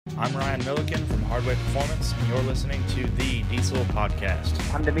I'm Ryan Milliken from Hardware Performance, and you're listening to the Diesel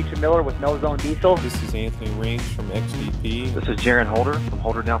Podcast. I'm Dimitri Miller with No Zone Diesel. This is Anthony Range from XDP. This is Jaron Holder from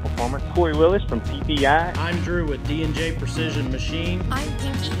Holder Down Performance. Corey Willis from PPI. I'm Drew with D&J Precision Machine. I'm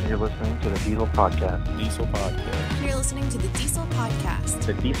Pinky. And you're listening to the Diesel Podcast. Diesel Podcast. You're listening to the Diesel Podcast.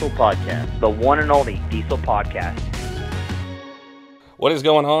 The Diesel Podcast. The one and only Diesel Podcast. What is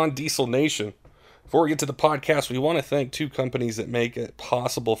going on, Diesel Nation? Before we get to the podcast, we want to thank two companies that make it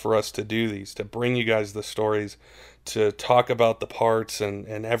possible for us to do these, to bring you guys the stories, to talk about the parts and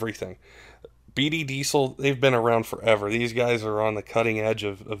everything. BD Diesel, they've been around forever. These guys are on the cutting edge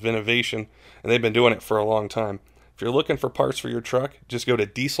of innovation, and they've been doing it for a long time. If you're looking for parts for your truck, just go to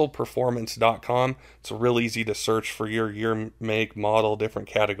dieselperformance.com. It's real easy to search for your year, make, model, different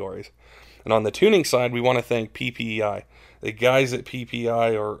categories. And on the tuning side, we want to thank PPI. The guys at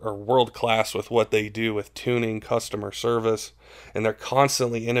PPI are world-class with what they do with tuning, customer service, and they're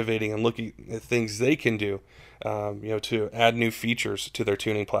constantly innovating and looking at things they can do, to add new features to their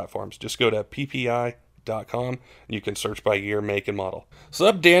tuning platforms. Just go to ppi.com, and you can search by year, make, and model. So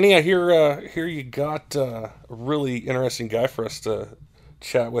up, Danny, I hear you got a really interesting guy for us to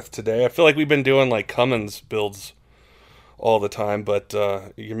chat with today. I feel like we've been doing like Cummins builds all the time, but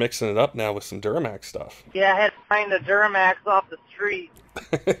you're mixing it up now with some Duramax stuff. Yeah, I had to find a Duramax off the street.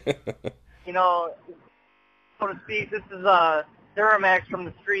 So to speak, this is Duramax from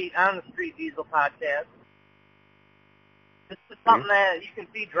the street, on the Street Diesel Podcast. This is something that you can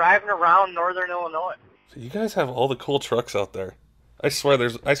see driving around Northern Illinois. So you guys have all the cool trucks out there. I swear,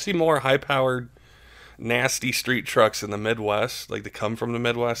 I see more high-powered, nasty street trucks in the Midwest, like that come from the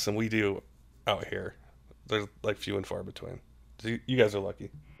Midwest, than we do out here. They're like few and far between. So you guys are lucky.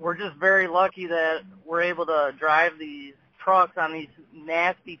 We're just very lucky that we're able to drive these trucks on these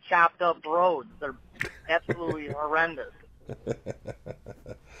nasty, chopped up roads. They're absolutely horrendous.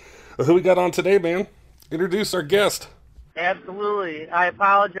 Well, who we got on today, man? Introduce our guest. Absolutely. I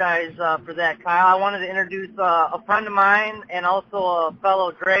apologize for that, Kyle. I wanted to introduce a friend of mine and also a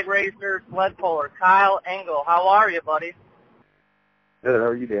fellow drag racer, sled puller, Kyle Engel. How are you, buddy? Good. How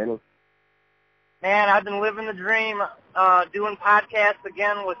are you, Danny? Man, I've been living the dream, doing podcasts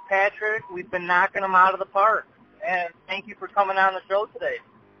again with Patrick. We've been knocking them out of the park. And thank you for coming on the show today.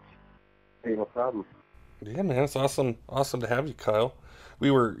 Hey, no problem. Yeah, man, it's awesome to have you, Kyle. We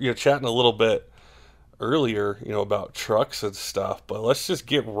were chatting a little bit earlier, about trucks and stuff, but let's just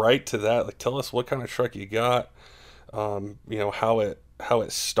get right to that. Like, tell us what kind of truck you got, how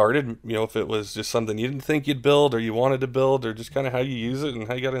it started, if it was just something you didn't think you'd build or you wanted to build, or just kind of how you use it and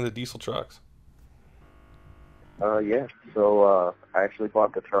how you got into diesel trucks. So I actually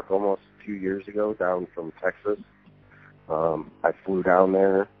bought the truck almost 2 years ago down from Texas. I flew down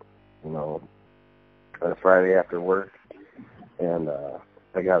there, on a Friday after work, and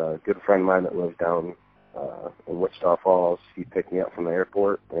I got a good friend of mine that lives down in Wichita Falls. He picked me up from the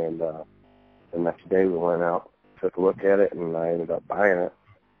airport, and the next day we went out, took a look at it, and I ended up buying it,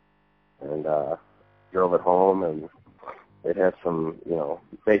 and drove it home, and it had some,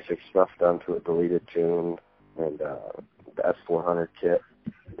 basic stuff done to it, deleted, tuned, and the S400 kit,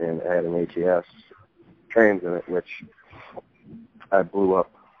 and it had an ATS trains in it, which I blew up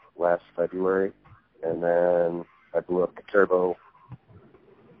last February, and then I blew up the turbo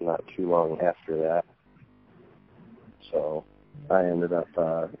not too long after that. So I ended up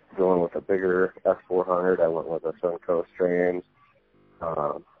going with a bigger S400. I went with a Suncoast trains.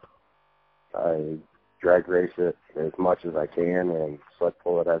 I drag race it as much as I can and sled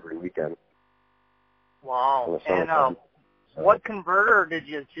pull it every weekend. Wow. And what converter did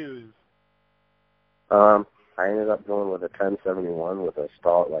you choose? I ended up going with a 1071 with a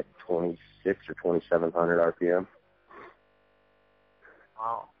stall at like 26 or 2700 RPM.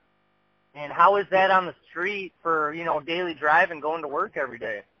 Wow. And how is that on the street for, daily driving, going to work every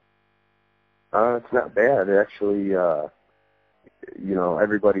day? It's not bad. Actually,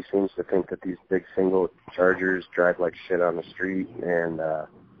 everybody seems to think that these big single chargers drive like shit on the street, and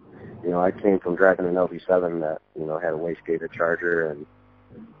I came from driving an LV7 that, had a wastegated charger, and,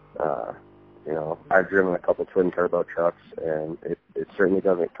 I've driven a couple twin turbo trucks, and it certainly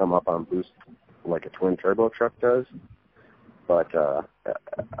doesn't come up on boost like a twin turbo truck does, but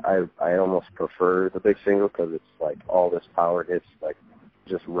I almost prefer the big single because it's like all this power hits like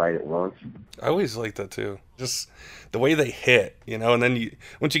just right at once. I always like that too. Just the way they hit, and then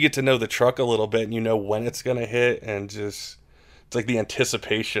once you get to know the truck a little bit and you know when it's going to hit, and just it's like the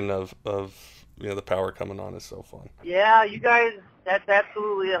anticipation of the power coming on is so fun. Yeah, you guys, that's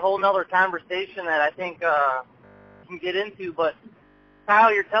absolutely a whole nother conversation that I think can get into. But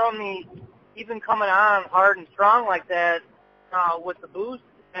Kyle, you're telling me even coming on hard and strong like that with the boost,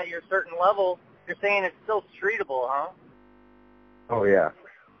 at your certain level, you're saying it's still streetable, huh? Oh yeah,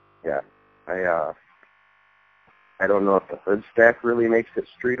 yeah. I don't know if the hood stack really makes it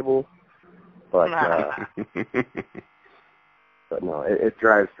streetable, but but no, it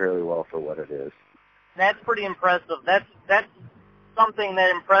drives fairly well for what it is. That's pretty impressive. That's something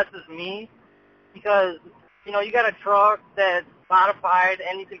that impresses me because, you know, you got a truck that's modified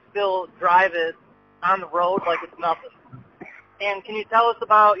and you can still drive it on the road like it's nothing. And can you tell us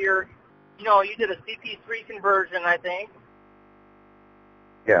about your, you know, you did a CP3 conversion, I think.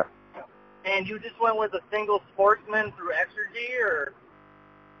 Yeah. And you just went with a single Sportsman through Exergy, or?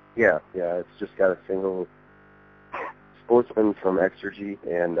 Yeah, it's just got a single Sportsman from Exergy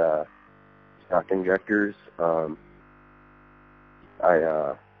and stock injectors. I'm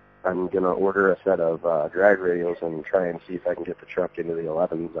gonna order a set of drag radials and try and see if I can get the truck into the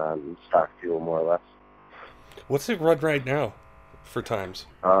 11s on stock fuel, more or less. What's it run right now for times?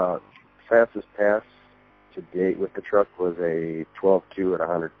 Fastest pass to date with the truck was a 12.2 at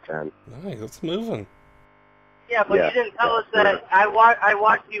 110. Nice, that's moving. Yeah, but you didn't tell us that. I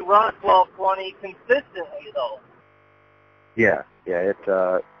watched you run 1220 consistently, though. Yeah, it,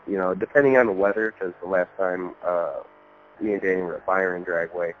 you know, depending on the weather, because the last time me and Danny were at Byron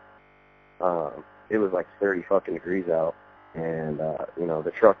Dragway, it was like 30 fucking degrees out, and, you know,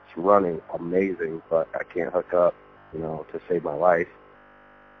 the truck's running amazing, but I can't hook up, you know, to save my life.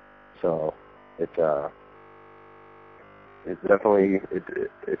 So it's definitely,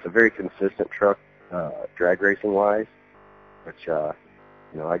 it's a very consistent truck, drag racing wise, which, you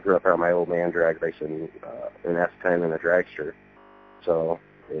know, I grew up around my old man drag racing, an S10 and a dragster. So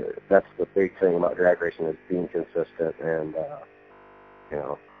that's the big thing about drag racing, is being consistent and, you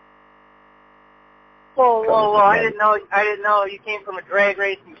know. Whoa! I didn't know you came from a drag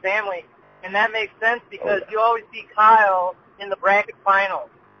racing family, and that makes sense because you always see Kyle in the bracket finals.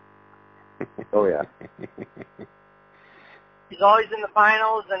 Oh yeah. He's always in the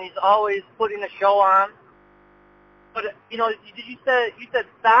finals, and he's always putting a show on. But you know, you said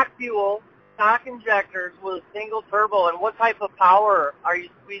stock fuel, stock injectors with single turbo, and what type of power are you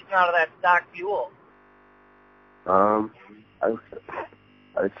squeezing out of that stock fuel?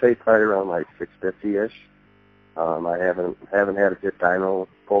 I'd say probably around like 650-ish. I haven't had a good dyno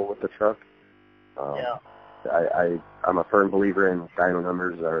pull with the truck. Yeah. I'm a firm believer in dyno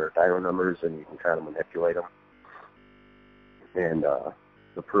numbers, and you can kind of manipulate them. And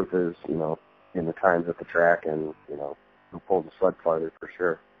the proof is, you know, in the times at the track, and, you know, who pulled the sled farther for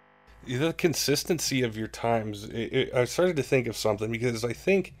sure. The consistency of your times, I started to think of something, because I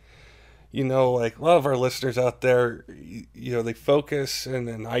think, you know, like a lot of our listeners out there, you know, they focus,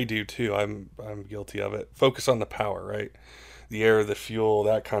 and I do too, I'm guilty of it, focus on the power, right? The air, the fuel,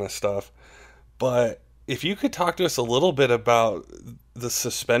 that kind of stuff. But if you could talk to us a little bit about the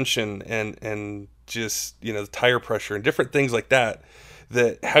suspension and just, you know, the tire pressure and different things like that,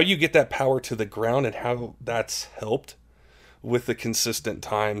 how you get that power to the ground and how that's helped with the consistent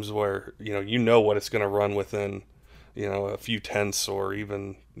times where, you know what it's going to run within, you know, a few tenths or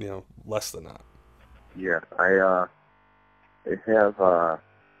even, you know, less than that. Yeah, I have, it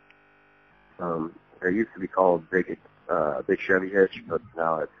used to be called Big Chevy Hitch, but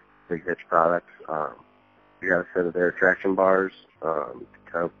now it's Big Hitch Products. We got a set of their traction bars, to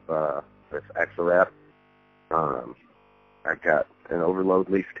cope with Exorap. I got an overload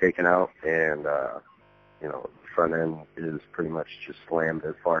leaf taken out, and, you know, the front end is pretty much just slammed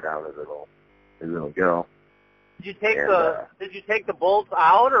as far down as it'll go. Did you take the bolts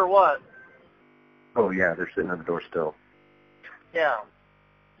out or what? Oh yeah, they're sitting at the door still. Yeah.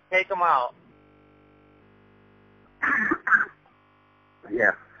 Take them out.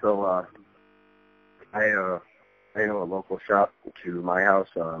 Yeah, so I know a local shop to my house.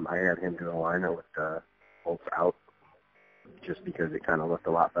 I had him do a liner with the bolts out, just because it kind of looked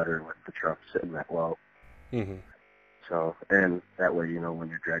a lot better with the truck sitting that low. Mm-hmm. So, and that way, you know, when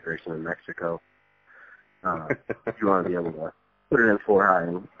you're drag racing in Mexico, you want to be able to put it in 4 high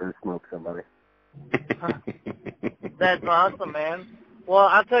and smoke somebody. That's awesome, man. Well,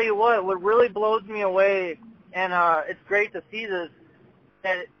 I'll tell you what really blows me away, and it's great to see this,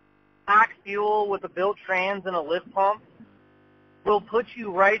 that stock fuel with a built trans and a lift pump will put you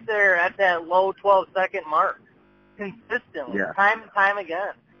right there at that low 12-second mark consistently, time and time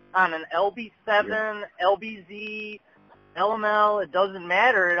again. On an LB7, LBZ, LML, it doesn't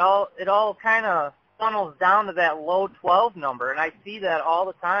matter. It all kind of funnels down to that low 12 number, and I see that all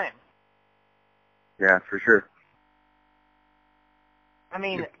the time. Yeah, for sure. I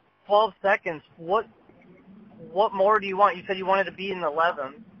mean, 12 seconds, what more do you want? You said you wanted to be in the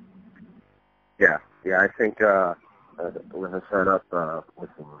 11. Yeah, I think with a setup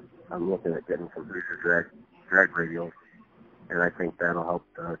I'm looking at getting some booster drag radials, and I think that'll help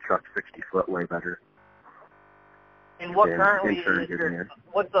the truck 60 foot way better. And what currently insert a is good your, mirror.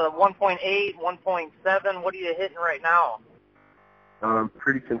 what's the 1.8, 1.7? What are you hitting right now?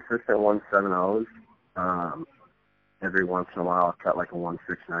 Pretty consistent 1.70s. Every once in a while I'll cut like a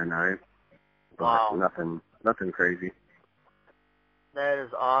 1.699, but Wow. nothing crazy. That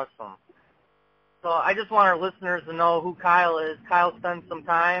is awesome. So I just want our listeners to know who Kyle is. Kyle spent some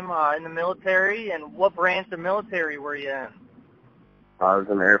time in the military, and what branch of military were you in? I was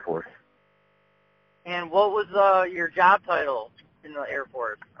in the Air Force. And what was your job title in the Air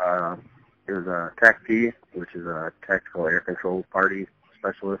Force? It was a TAC-P, which is a Tactical Air Control Party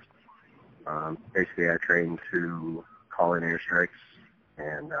Specialist. Basically, I trained to call in airstrikes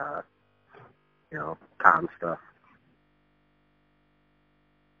and, comm stuff.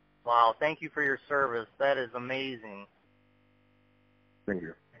 Wow, thank you for your service. That is amazing. Thank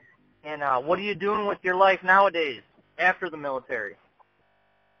you. And what are you doing with your life nowadays after the military?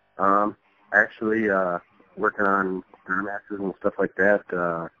 Actually, working on Duramaxes and stuff like that,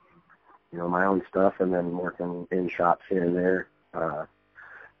 my own stuff, and then working in shops here and there.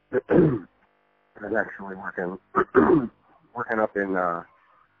 I'm actually working up in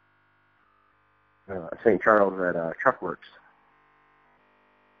St. Charles at Truckworks.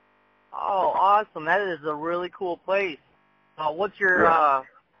 Oh, awesome. That is a really cool place. What's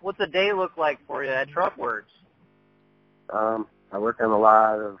a day look like for you at Truckworks? I work on a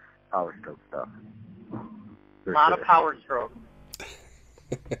lot of power stroke stuff. A lot of power stroke.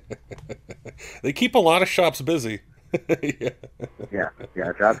 They keep a lot of shops busy. Yeah,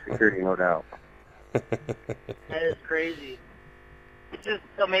 job security, no doubt. That is crazy. It's just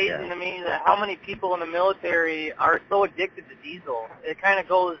amazing to me that how many people in the military are so addicted to diesel. It kind of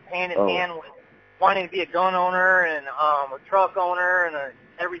goes hand in hand with wanting to be a gun owner and a truck owner, and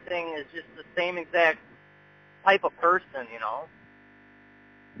everything is just the same exact type of person,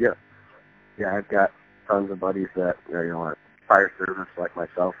 Yeah, I've got tons of buddies that are fire service like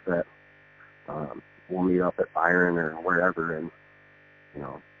myself that we'll meet up at Byron or wherever, and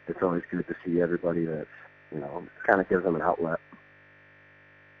it's always good to see everybody that's kind of gives them an outlet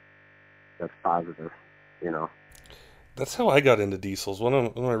that's positive. That's how I got into diesels. One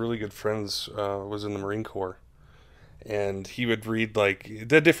of my really good friends was in the Marine Corps, and he would read like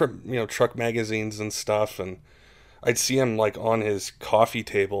the different truck magazines and stuff, and I'd see him like on his coffee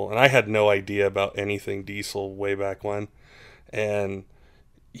table, and I had no idea about anything diesel way back when, and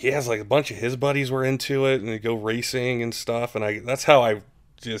he has like a bunch of his buddies were into it, and they go racing and stuff, and that's how I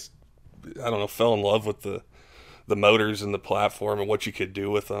just fell in love with the motors and the platform and what you could do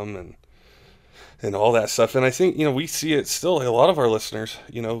with them and all that stuff. And I think, we see it still, a lot of our listeners,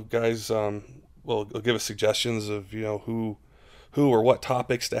 guys, will give us suggestions of, who or what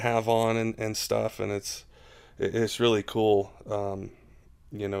topics to have on and stuff. And it's really cool, to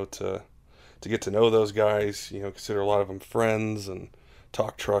get to know those guys, consider a lot of them friends and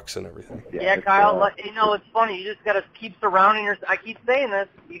talk trucks and everything. Yeah, Kyle, it's funny. You just got to keep surrounding yourself. I keep saying this.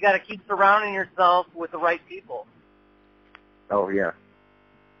 You got to keep surrounding yourself with the right people. Oh, yeah.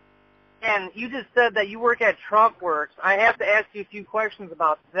 And you just said that you work at Truckworks. I have to ask you a few questions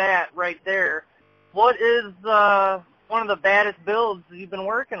about that right there. What is one of the baddest builds you've been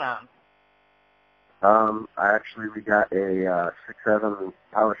working on? We got a 6.7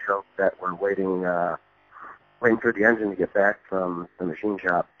 power stroke that we're waiting for the engine to get back from the machine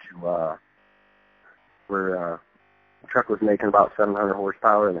shop to where the truck was making about 700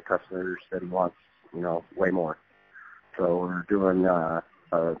 horsepower, and the customer said he wants, way more. So we're doing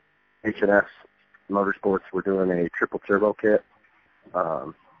H&S Motorsports. We're doing a triple turbo kit,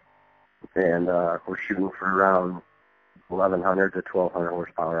 and we're shooting for around 1,100 to 1,200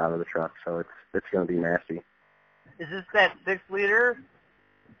 horsepower out of the truck. So it's going to be nasty. Is this that 6-liter?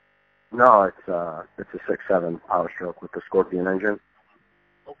 No, it's a 6.7 power stroke with the Scorpion engine.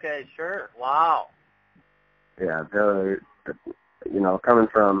 Okay, sure. Wow. Yeah, coming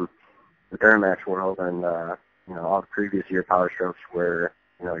from the Duramax world and all the previous year power strokes where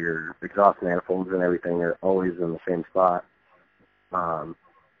your exhaust manifolds and everything are always in the same spot. The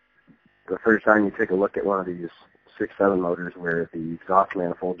first time you take a look at one of these 6.7 motors where the exhaust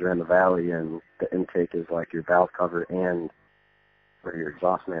manifolds are in the valley and the intake is like your valve cover and where your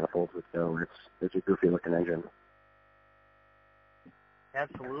exhaust manifolds would go, it's a goofy looking engine.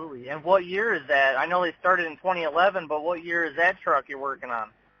 Absolutely. And what year is that? I know they started in 2011, but what year is that truck you're working on?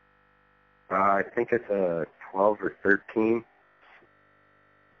 I think it's a 12 or 13.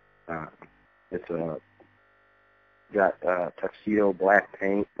 It's got tuxedo black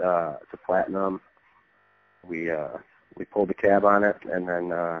paint. It's a platinum. We we pulled the cab on it, and then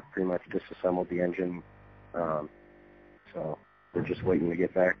pretty much disassembled the engine. So we're just waiting to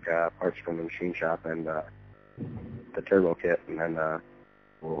get back parts from the machine shop and the turbo kit, and then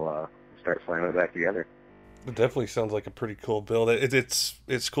we'll start slamming it back together. It definitely sounds like a pretty cool build.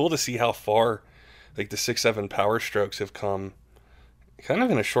 It's cool to see how far like the 6.7 Power Strokes have come kind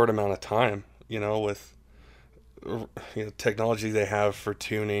of in a short amount of time, with technology they have for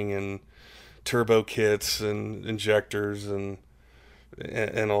tuning and turbo kits and injectors and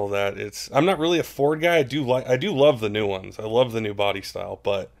all that. I'm not really a Ford guy. I do love the new ones. I love the new body style,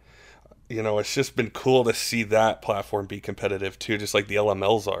 but it's just been cool to see that platform be competitive too, just like the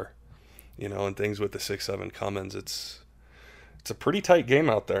LMLs are, and things with the 6.7 Cummins. It's a pretty tight game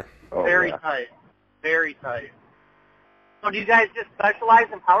out there. Oh, Very tight. Very tight. So do you guys just specialize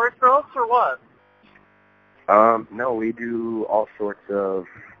in Power Strokes or what? No, we do all sorts of,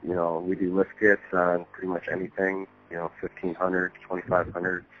 we do lift kits on pretty much anything, 1,500,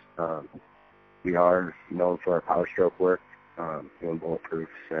 2,500. We are known for our Power Stroke work, doing bulletproofs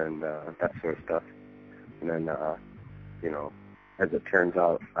and that sort of stuff. And then, as it turns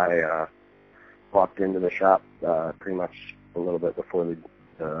out, I walked into the shop pretty much a little bit before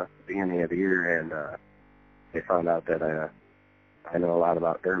the beginning of the year, and they found out that I know a lot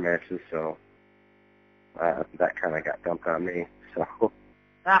about Duramaxes, so that kind of got dumped on me. So.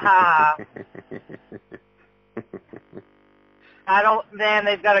 Man,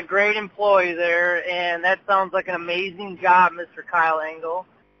 they've got a great employee there, and that sounds like an amazing job, Mr. Kyle Engel.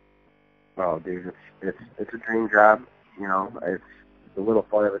 Oh, dude, it's a dream job. It's a little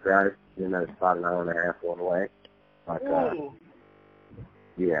far of a drive, it's about an hour and a half one way. But,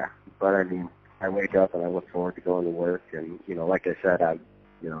 yeah, but I mean, I wake up and I look forward to going to work, and, like I said, I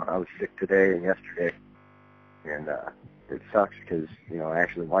was sick today and yesterday, and it sucks because, I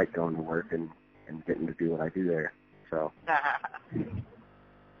actually like going to work and getting to do what I do there, so. That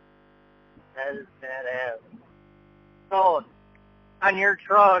is badass. So, on your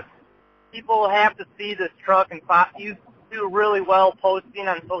truck, people have to see this truck, and you do really well posting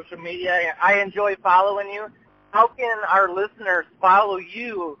on social media. I enjoy following you. How can our listeners follow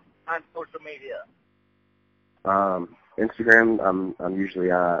you on social media? Instagram, I'm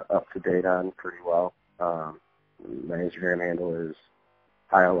usually up to date on pretty well. My Instagram handle is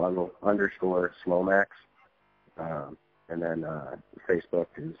Kyle_Slowmax. And then Facebook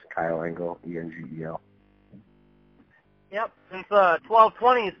is Kyle Engel, Engel. Yep, since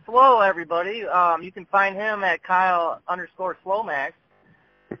 1220 is slow, everybody, you can find him at Kyle_Slowmax.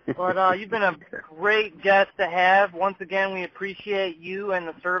 But you've been a great guest to have. Once again, we appreciate you and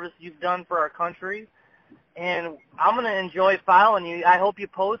the service you've done for our country. And I'm going to enjoy following you. I hope you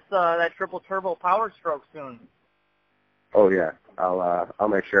post that triple turbo Power Stroke soon. Oh yeah, I'll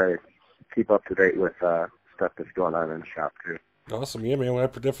make sure I keep up to date with stuff that's going on in the shop too. Awesome, yeah, man. Well, I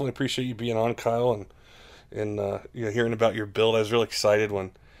definitely appreciate you being on, Kyle, and hearing about your build. I was really excited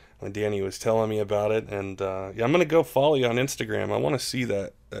when Danny was telling me about it, and yeah, I'm gonna go follow you on Instagram. I want to see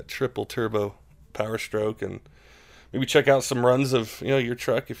that triple turbo Power Stroke, and maybe check out some runs of your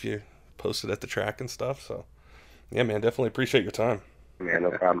truck if you post it at the track and stuff. So yeah, man, definitely appreciate your time. Yeah,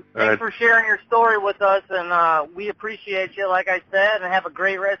 no problem. Thanks for sharing your story with us, and we appreciate you, like I said, and have a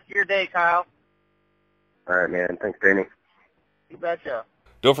great rest of your day, Kyle. All right, man. Thanks, Danny. You betcha.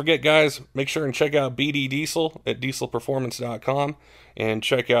 Don't forget, guys, make sure and check out BD Diesel at dieselperformance.com and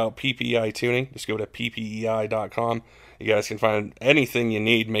check out PPEI Tuning. Just go to ppei.com. You guys can find anything you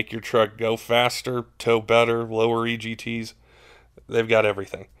need, make your truck go faster, tow better, lower EGTs. They've got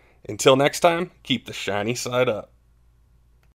everything. Until next time, keep the shiny side up.